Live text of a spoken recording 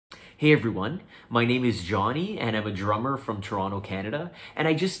Hey everyone, my name is Johnny and I'm a drummer from Toronto, Canada, and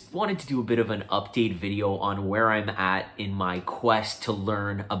I just wanted to do a bit of an update video on where I'm at in my quest to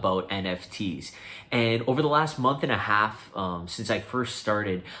learn about NFTs. And over the last month and a half, since I first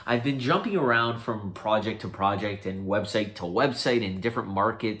started, I've been jumping around from project to project and website to website in different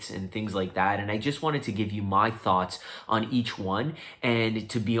markets and things like that, and I just wanted to give you my thoughts on each one. And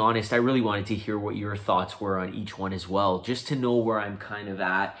to be honest, I really wanted to hear what your thoughts were on each one as well, just to know where I'm kind of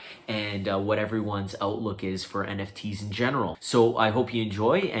at and what everyone's outlook is for NFTs in general. So I hope you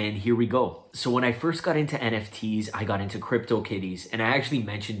enjoy, and here we go. So when I first got into NFTs, I got into CryptoKitties, and I actually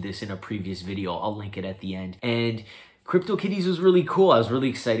mentioned this in a previous video. I'll link it at the end. And CryptoKitties was really cool. I was really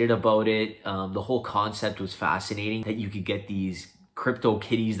excited about it. The whole concept was fascinating, that you could get these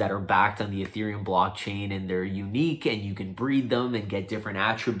CryptoKitties that are backed on the Ethereum blockchain, and they're unique, and you can breed them and get different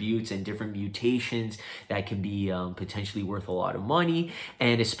attributes and different mutations that can be potentially worth a lot of money,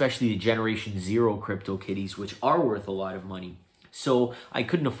 and especially the Generation 0 CryptoKitties, which are worth a lot of money. So I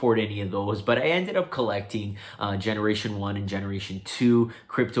couldn't afford any of those, but I ended up collecting Generation 1 and Generation 2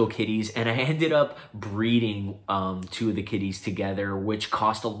 CryptoKitties, and I ended up breeding two of the kitties together, which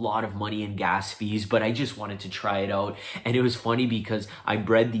cost a lot of money and gas fees, but I just wanted to try it out. And it was funny because I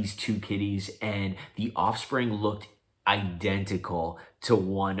bred these two kitties and the offspring looked identical to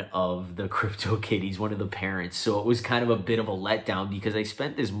one of the CryptoKitties, one of the parents. So it was kind of a bit of a letdown because I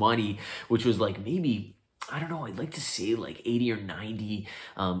spent this money, which was like maybe, I don't know, I'd like to say like 80 or 90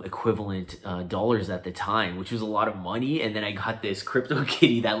 equivalent dollars at the time, which was a lot of money. And then I got this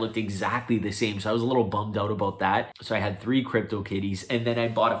CryptoKitty that looked exactly the same. So I was a little bummed out about that. So I had 3 CryptoKitties, and then I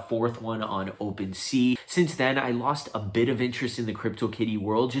bought a 4th one on OpenSea. Since then, I lost a bit of interest in the CryptoKitty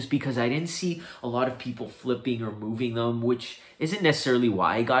world just because I didn't see a lot of people flipping or moving them, which isn't necessarily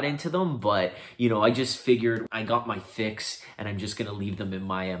why I got into them, but you know, I just figured I got my fix and I'm just gonna leave them in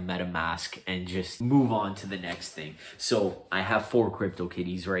my MetaMask and just move on to the next thing. So I have 4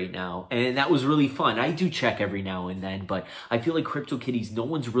 CryptoKitties right now, and that was really fun. I do check every now and then, but I feel like CryptoKitties, no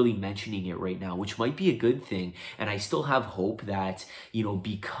one's really mentioning it right now, which might be a good thing. And I still have hope that, you know,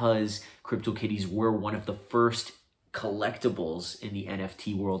 because CryptoKitties were one of the first collectibles in the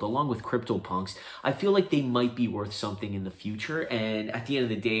NFT world, along with CryptoPunks, I feel like they might be worth something in the future. And at the end of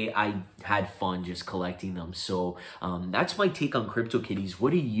the day, I had fun just collecting them. So that's my take on CryptoKitties.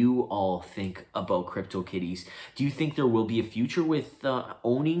 What do you all think about CryptoKitties? Do you think there will be a future with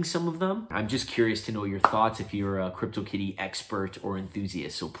owning some of them? I'm just curious to know your thoughts if you're a CryptoKitty expert or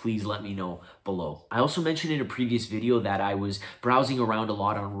enthusiast. So please let me know below. I also mentioned in a previous video that I was browsing around a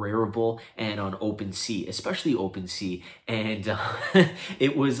lot on Rarible and on OpenSea, especially OpenSea. And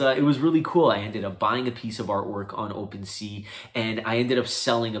it was really cool. I ended up buying a piece of artwork on OpenSea, and I ended up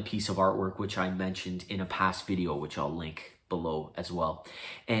selling a piece of artwork, which I mentioned in a past video, which I'll link below as well.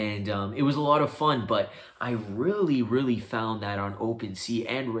 And it was a lot of fun, but I really found that on OpenSea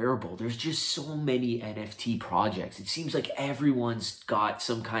and Rarible, there's just so many NFT projects. It seems like everyone's got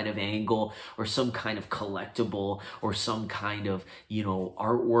some kind of angle or some kind of collectible or some kind of, you know,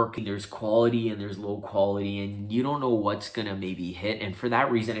 artwork. There's quality and there's low quality, and you don't know what's gonna maybe hit. And for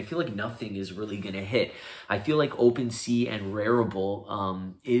that reason, I feel like nothing is really gonna hit. I feel like OpenSea and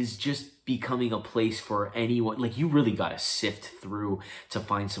Rarible is just becoming a place for anyone. Like, you really got to sift through to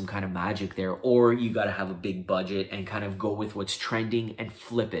find some kind of magic there, or you got to have a big budget and kind of go with what's trending and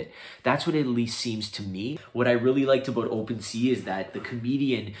flip it. That's what it at least seems to me. What I really liked about OpenSea is that the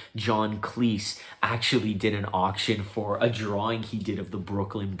comedian John Cleese actually did an auction for a drawing he did of the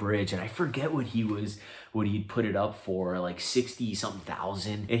Brooklyn Bridge, and I forget what he'd put it up for, like 60-something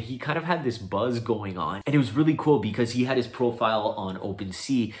thousand. And he kind of had this buzz going on. And it was really cool because he had his profile on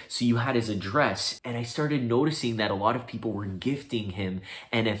OpenSea, so you had his address. And I started noticing that a lot of people were gifting him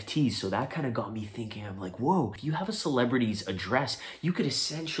NFTs. So that kind of got me thinking, I'm like, whoa, if you have a celebrity's address, you could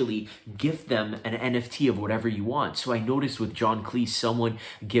essentially gift them an NFT of whatever you want. So I noticed with John Cleese, someone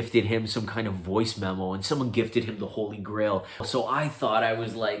gifted him some kind of voice memo, and someone gifted him the Holy Grail. So I thought, I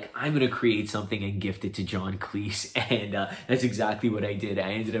was like, I'm gonna create something and gift it to John Cleese, and that's exactly what I did.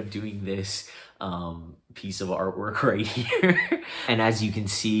 I ended up doing this piece of artwork right here. And as you can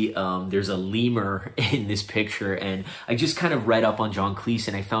see, there's a lemur in this picture, and I just kind of read up on John Cleese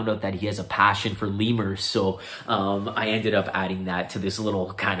and I found out that he has a passion for lemurs. So I ended up adding that to this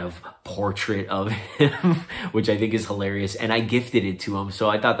little kind of portrait of him, which I think is hilarious, and I gifted it to him. So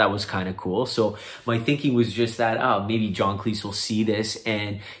I thought that was kind of cool. So my thinking was just that, oh, maybe John Cleese will see this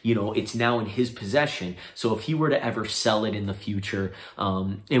and, you know, it's now in his possession. So if he were to ever sell it in the future,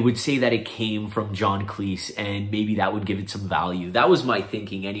 it would say that it came from John Cleese Cleese, and maybe that would give it some value. That was my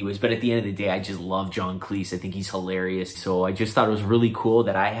thinking anyways, but at the end of the day, I just love John Cleese. I think he's hilarious. So I just thought it was really cool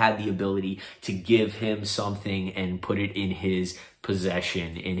that I had the ability to give him something and put it in his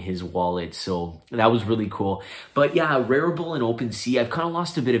possession, in his wallet. So that was really cool. But yeah, Rarible and OpenSea, I've kind of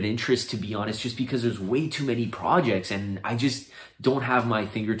lost a bit of interest, to be honest, just because there's way too many projects and I just don't have my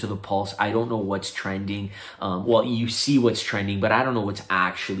finger to the pulse. I don't know what's trending. Well, you see what's trending, but I don't know what's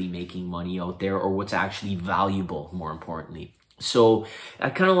actually making money out there or what's actually valuable, more importantly. So I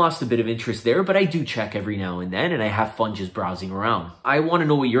kind of lost a bit of interest there, but I do check every now and then, and I have fun just browsing around. I want to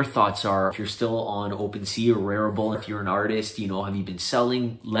know what your thoughts are. If you're still on OpenSea or Rarible, if you're an artist, you know, have you been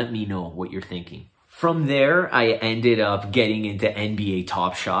selling? Let me know what you're thinking. From there, I ended up getting into NBA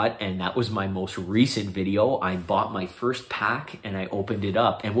TopShot, and that was my most recent video. I bought my first pack and I opened it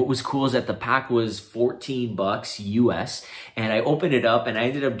up. And what was cool is that the pack was 14 bucks US, and I opened it up and I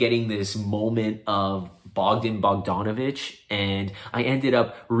ended up getting this moment of Bogdanovich, and I ended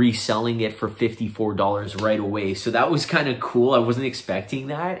up reselling it for $54 right away. So that was kind of cool. I wasn't expecting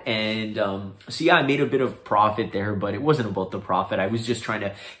that. And so yeah, I made a bit of profit there, but it wasn't about the profit. I was just trying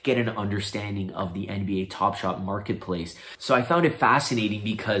to get an understanding of the NBA TopShot marketplace. So I found it fascinating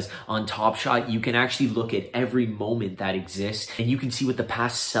because on TopShot, you can actually look at every moment that exists and you can see what the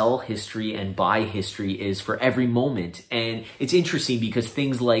past sell history and buy history is for every moment. And it's interesting because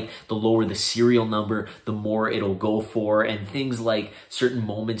things like the lower the serial number, the more it'll go for, and things like certain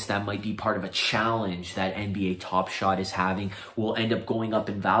moments that might be part of a challenge that NBA TopShot is having will end up going up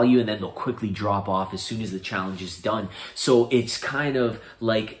in value, and then they'll quickly drop off as soon as the challenge is done. So it's kind of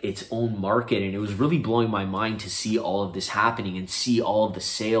like its own market, and it was really blowing my mind to see all of this happening and see all of the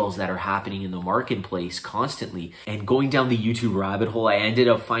sales that are happening in the marketplace constantly. And going down the YouTube rabbit hole, I ended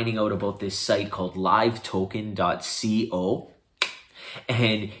up finding out about this site called livetoken.co.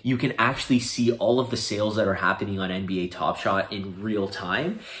 And you can actually see all of the sales that are happening on NBA TopShot in real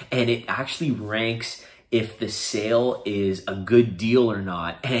time. And it actually ranks if the sale is a good deal or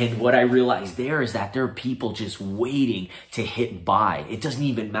not. And what I realized there is that there are people just waiting to hit buy. It doesn't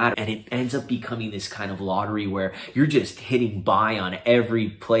even matter. And it ends up becoming this kind of lottery where you're just hitting buy on every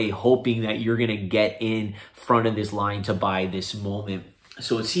play, hoping that you're going to get in front of this line to buy this moment.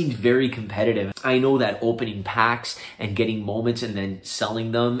 So it seems very competitive. I know that opening packs and getting moments and then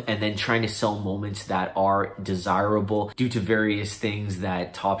selling them and then trying to sell moments that are desirable due to various things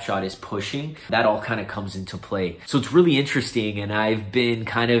that TopShot is pushing, that all kind of comes into play. So it's really interesting, and I've been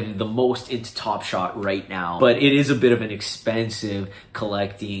kind of the most into TopShot right now, but it is a bit of an expensive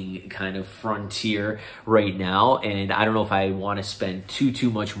collecting kind of frontier right now. And I don't know if I want to spend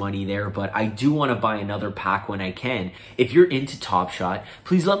too much money there, but I do want to buy another pack when I can. If you're into TopShot,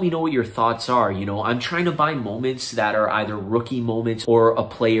 please let me know what your thoughts are. You know, I'm trying to buy moments that are either rookie moments or a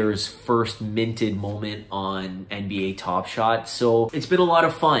player's first minted moment on NBA TopShot. So it's been a lot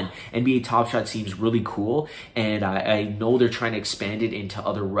of fun. NBA TopShot seems really cool, and I know they're trying to expand it into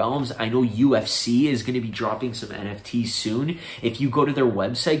other realms. I know UFC is going to be dropping some NFTs soon. If you go to their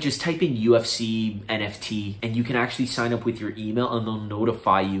website, just type in UFC NFT and you can actually sign up with your email and they'll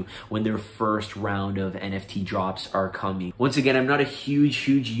notify you when their first round of NFT drops are coming. Once again, I'm not a huge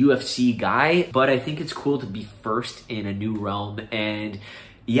UFC guy, but I think it's cool to be first in a new realm. And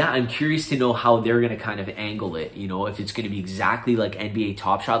yeah, I'm curious to know how they're going to kind of angle it. You know, if it's going to be exactly like NBA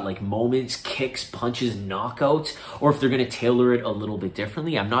TopShot, like moments, kicks, punches, knockouts, or if they're going to tailor it a little bit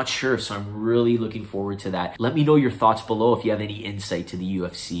differently. I'm not sure, so I'm really looking forward to that. Let me know your thoughts below if you have any insight to the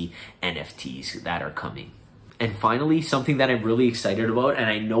UFC NFTs that are coming. And finally, something that I'm really excited about, and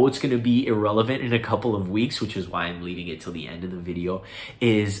I know it's going to be irrelevant in a couple of weeks, which is why I'm leaving it till the end of the video,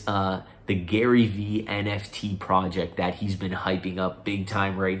 is the GaryVee NFT project that he's been hyping up big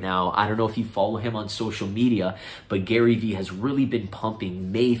time right now. I don't know if you follow him on social media, but GaryVee has really been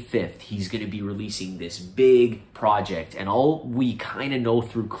pumping. May 5th, he's going to be releasing this big project, and all we kind of know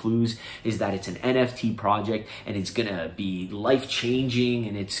through clues is that it's an NFT project, and it's going to be life-changing,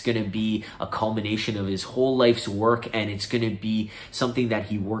 and it's going to be a culmination of his whole life's work, and it's going to be something that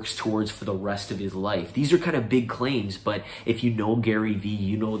he works towards for the rest of his life. These are kind of big claims, but if you know GaryVee,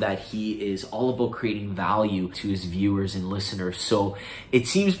 you know that he is all about creating value to his viewers and listeners. So it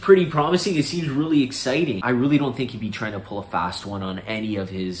seems pretty promising. It seems really exciting. I really don't think he'd be trying to pull a fast one on any of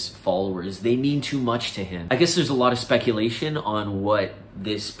his followers. They mean too much to him. I guess there's a lot of speculation on what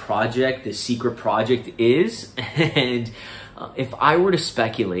this project, this secret project is. And if I were to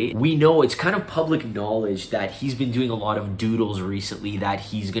speculate, we know it's kind of public knowledge that he's been doing a lot of doodles recently that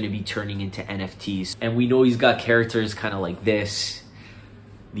he's going to be turning into NFTs. And we know he's got characters kind of like this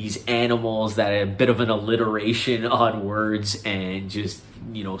these animals that are a bit of an alliteration on words, and just,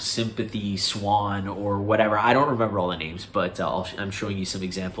 you know, sympathy swan or whatever. I don't remember all the names, but I'm showing you some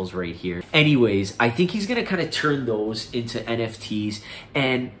examples right here. Anyways, I think he's gonna kind of turn those into NFTs,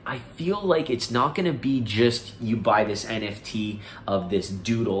 and I feel like it's not gonna be just you buy this NFT of this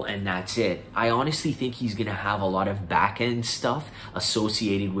doodle and that's it. I honestly think he's gonna have a lot of back-end stuff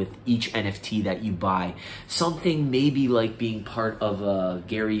associated with each NFT that you buy. Something maybe like being part of a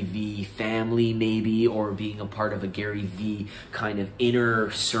GaryVee family, maybe, or being a part of a GaryVee kind of inner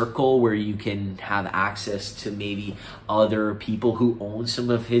circle where you can have access to maybe other people who own some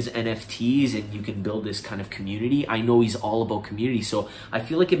of his NFTs, and you can build this kind of community. I know he's all about community, so I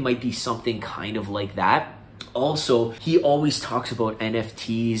feel like it might be something kind of like that. Also, he always talks about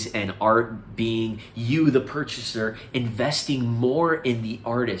NFTs and art being you, the purchaser, investing more in the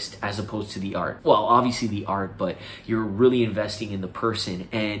artist as opposed to the art. Well, obviously the art, but you're really investing in the person.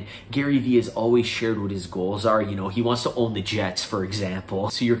 And GaryVee has always shared what his goals are. You know, he wants to own the Jets, for example.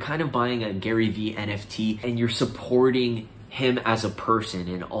 So you're kind of buying a GaryVee NFT and you're supporting him as a person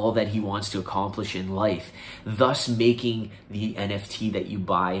and all that he wants to accomplish in life, thus making the NFT that you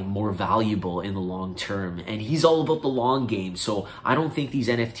buy more valuable in the long term. And he's all about the long game, so I don't think these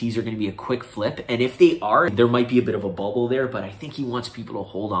NFTs are going to be a quick flip, and if they are, there might be a bit of a bubble there, but I think he wants people to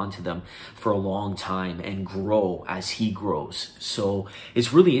hold on to them for a long time and grow as he grows. So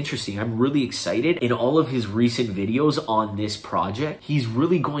it's really interesting. I'm really excited. In all of his recent videos on this project, he's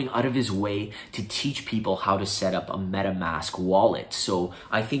really going out of his way to teach people how to set up a MetaMask wallet. So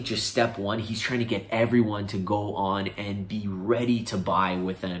I think just step one, he's trying to get everyone to go on and be ready to buy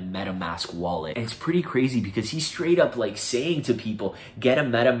with a MetaMask wallet. And it's pretty crazy because he's straight up like saying to people, get a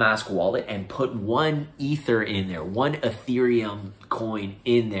MetaMask wallet and put one Ether in there, one Ethereum coin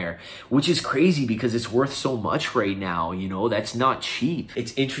in there, which is crazy because it's worth so much right now. You know, that's not cheap.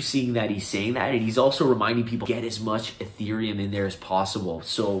 It's interesting that he's saying that, and he's also reminding people get as much Ethereum in there as possible.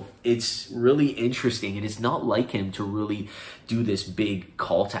 So it's really interesting, and it's not like him to really do this big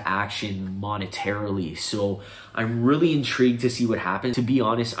call to action monetarily. So I'm really intrigued to see what happens. To be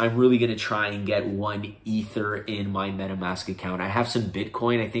honest, I'm really going to try and get one Ether in my MetaMask account. I have some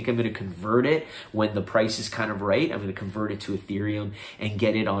Bitcoin. I think I'm going to convert it when the price is kind of right. I'm going to convert it to Ethereum and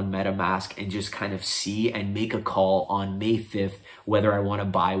get it on MetaMask and just kind of see and make a call on May 5th whether I want to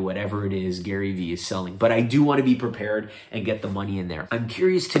buy whatever it is GaryVee is selling. But I do want to be prepared and get the money in there. I'm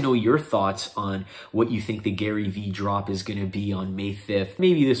curious to know your thoughts on what you think the GaryVee drop is going to be on May 5th.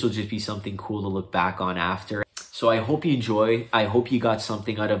 Maybe this will just be something cool to look back on after. So I hope you enjoy. I hope you got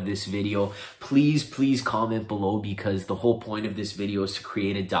something out of this video. Please comment below, because the whole point of this video is to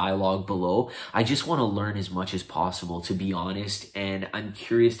create a dialogue below. I just want to learn as much as possible, to be honest, and I'm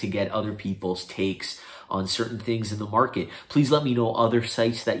curious to get other people's takes on certain things in the market. Please let me know other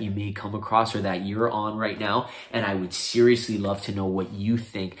sites that you may come across or that you're on right now, and I would seriously love to know what you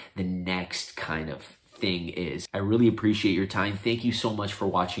think the next kind of thing is. I really appreciate your time. Thank you so much for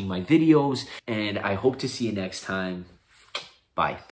watching my videos, and I hope to see you next time. Bye.